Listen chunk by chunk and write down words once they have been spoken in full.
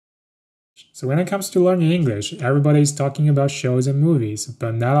So when it comes to learning English, everybody is talking about shows and movies,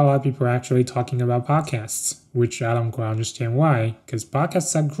 but not a lot of people are actually talking about podcasts, which I don't quite understand why, because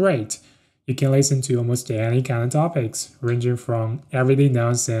podcasts are great. You can listen to almost any kind of topics, ranging from everyday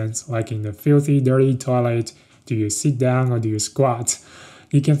nonsense, like in the filthy, dirty toilet, do you sit down or do you squat?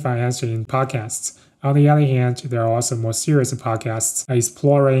 You can find answers in podcasts. On the other hand, there are also more serious podcasts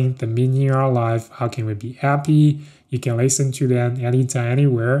exploring the meaning of our life, how can we be happy. You can listen to them anytime,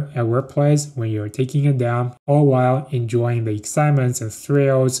 anywhere, at workplace, when you're taking a dump, all while enjoying the excitements and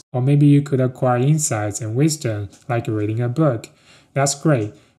thrills, or maybe you could acquire insights and wisdom, like reading a book. That's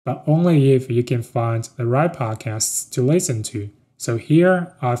great, but only if you can find the right podcasts to listen to. So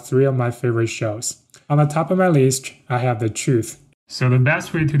here are 3 of my favorite shows. On the top of my list, I have The Truth. So the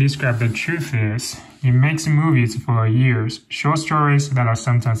best way to describe The Truth is, it makes movies for years, short stories that are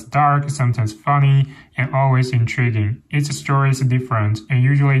sometimes dark, sometimes funny, and always intriguing. Each story is different and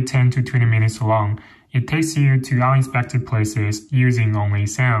usually 10 to 20 minutes long. It takes you to unexpected places using only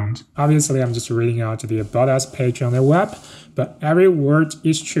sound. Obviously, I'm just reading out the About Us page on their web, but every word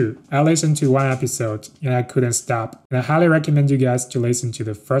is true. I listened to one episode and I couldn't stop. And I highly recommend you guys to listen to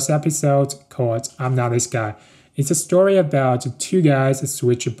the first episode called I'm Not This Guy. It's a story about 2 guys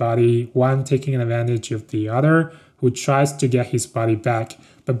switch body, one taking advantage of the other, who tries to get his body back.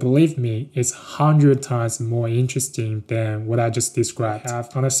 But believe me, it's 100 times more interesting than what I just described.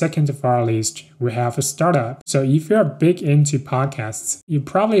 On the second of our list, we have a startup. So if you're big into podcasts, you're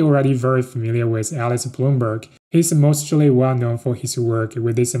probably already very familiar with Alex Blumberg. He's mostly well known for his work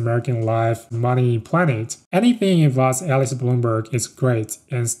with This American Life, Money, Planet. Anything involves Alex Blumberg is great,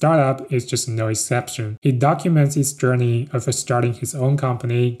 and startup is just no exception. He documents his journey of starting his own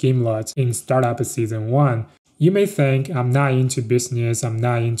company, Gimlet, in Startup Season 1. You may think, I'm not into business, I'm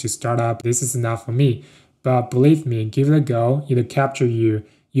not into startup, this is not for me. But believe me, give it a go, it'll capture you.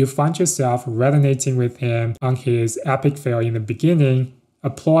 You find yourself resonating with him on his epic fail in the beginning,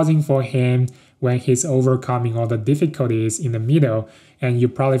 applauding for him when he's overcoming all the difficulties in the middle, and you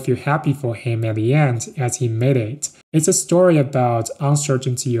probably feel happy for him at the end as he made it. It's a story about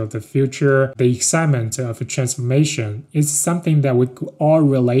uncertainty of the future, the excitement of transformation. It's something that we could all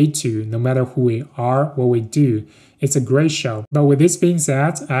relate to no matter who we are, what we do. It's a great show. But with this being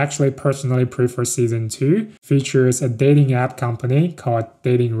said, I actually personally prefer Season 2. Features a dating app company called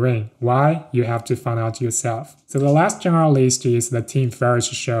Dating Ring. Why? You have to find out yourself. So the last on our list is the Tim Ferriss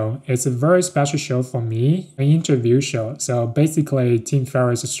Show. It's a very special show for me, an interview show. So basically, Tim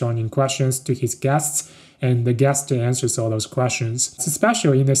Ferriss is throwing in questions to his guests, and the guest answers all those questions. It's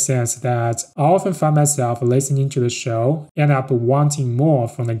special in the sense that I often find myself listening to the show, end up wanting more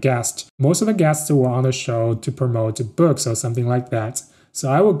from the guest. Most of the guests were on the show to promote books or something like that.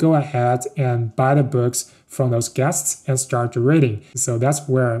 So I will go ahead and buy the books from those guests and start reading. So that's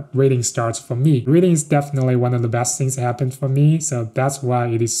where reading starts for me. Reading is definitely one of the best things that happened for me, so that's why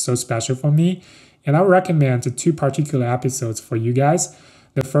it is so special for me. And I recommend 2 particular episodes for you guys.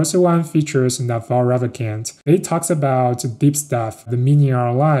 The first one features Naval Ravikant. It talks about deep stuff, the meaning of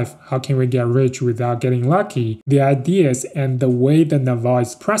our life, how can we get rich without getting lucky. The ideas and the way that Naval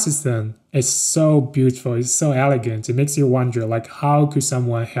expresses them is so beautiful, it's so elegant. It makes you wonder, like, how could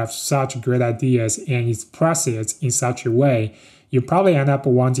someone have such great ideas and express it in such a way? You probably end up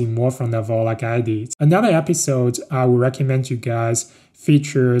wanting more from Naval like I did. Another episode I would recommend you guys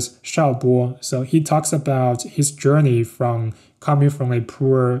features Shaobo. So he talks about his journey from coming from a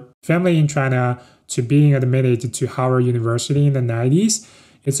poor family in China to being admitted to Harvard University in the 90s.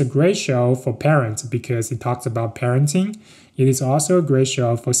 It's a great show for parents because it talks about parenting. It is also a great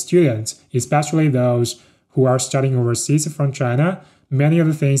show for students, especially those who are studying overseas from China. Many of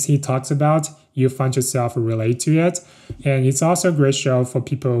the things he talks about, you find yourself relate to it. And it's also a great show for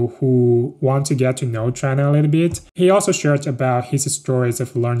people who want to get to know China a little bit. He also shared about his stories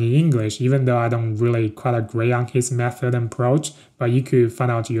of learning English, even though I don't really quite agree on his method and approach, but you could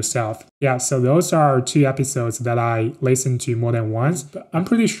find out yourself. Yeah, so those are 2 episodes that I listened to more than once. But I'm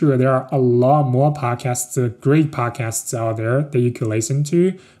pretty sure there are a lot more podcasts, great podcasts out there that you could listen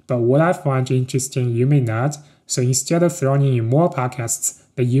to. But what I find interesting, you may not. So instead of throwing in more podcasts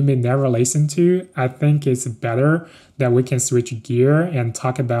that you may never listen to, I think it's better that we can switch gear and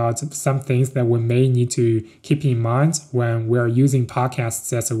talk about some things that we may need to keep in mind when we're using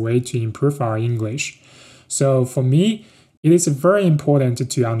podcasts as a way to improve our English. So for me, it is very important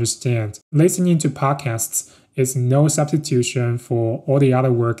to understand listening to podcasts is no substitution for all the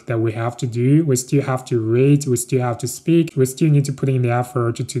other work that we have to do. We still have to read, we still have to speak, we still need to put in the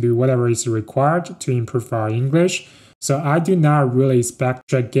effort to do whatever is required to improve our English. So I do not really expect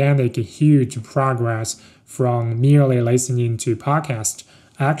gigantic, huge progress from merely listening to podcasts.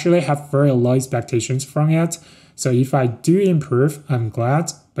 I actually have very low expectations from it. So if I do improve, I'm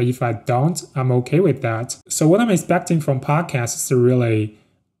glad. But if I don't, I'm okay with that. So what I'm expecting from podcasts is really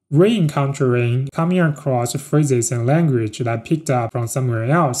re-encountering, coming across phrases and language that I picked up from somewhere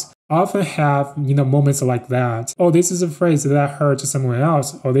else. I often have, moments like that. Oh, this is a phrase that I heard somewhere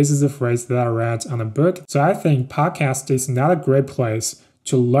else. Or this is a phrase that I read on a book. So I think podcast is not a great place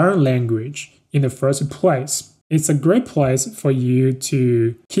to learn language in the first place. It's a great place for you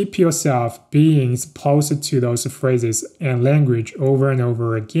to keep yourself being exposed to those phrases and language over and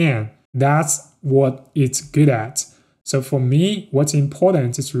over again. That's what it's good at. So for me, what's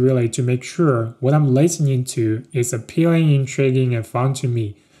important is really to make sure what I'm listening to is appealing, intriguing, and fun to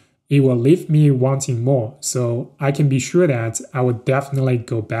me. It will leave me wanting more. So I can be sure that I will definitely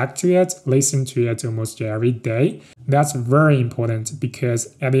go back to it, listen to it almost every day. That's very important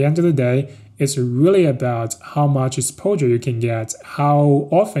because at the end of the day, it's really about how much exposure you can get, how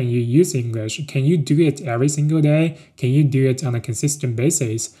often you use English. Can you do it every single day? Can you do it on a consistent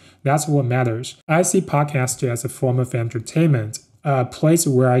basis? That's what matters. I see podcasts as a form of entertainment, a place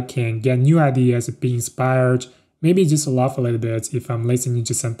where I can get new ideas, be inspired, maybe just laugh a little bit if I'm listening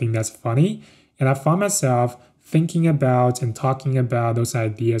to something that's funny. And I found myself thinking about and talking about those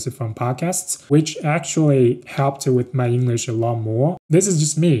ideas from podcasts, which actually helped with my English a lot more. This is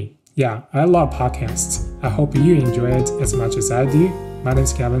just me. Yeah, I love podcasts. I hope you enjoy it as much as I do. My name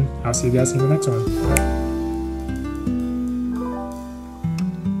is Kevin. I'll see you guys in the next one. Bye.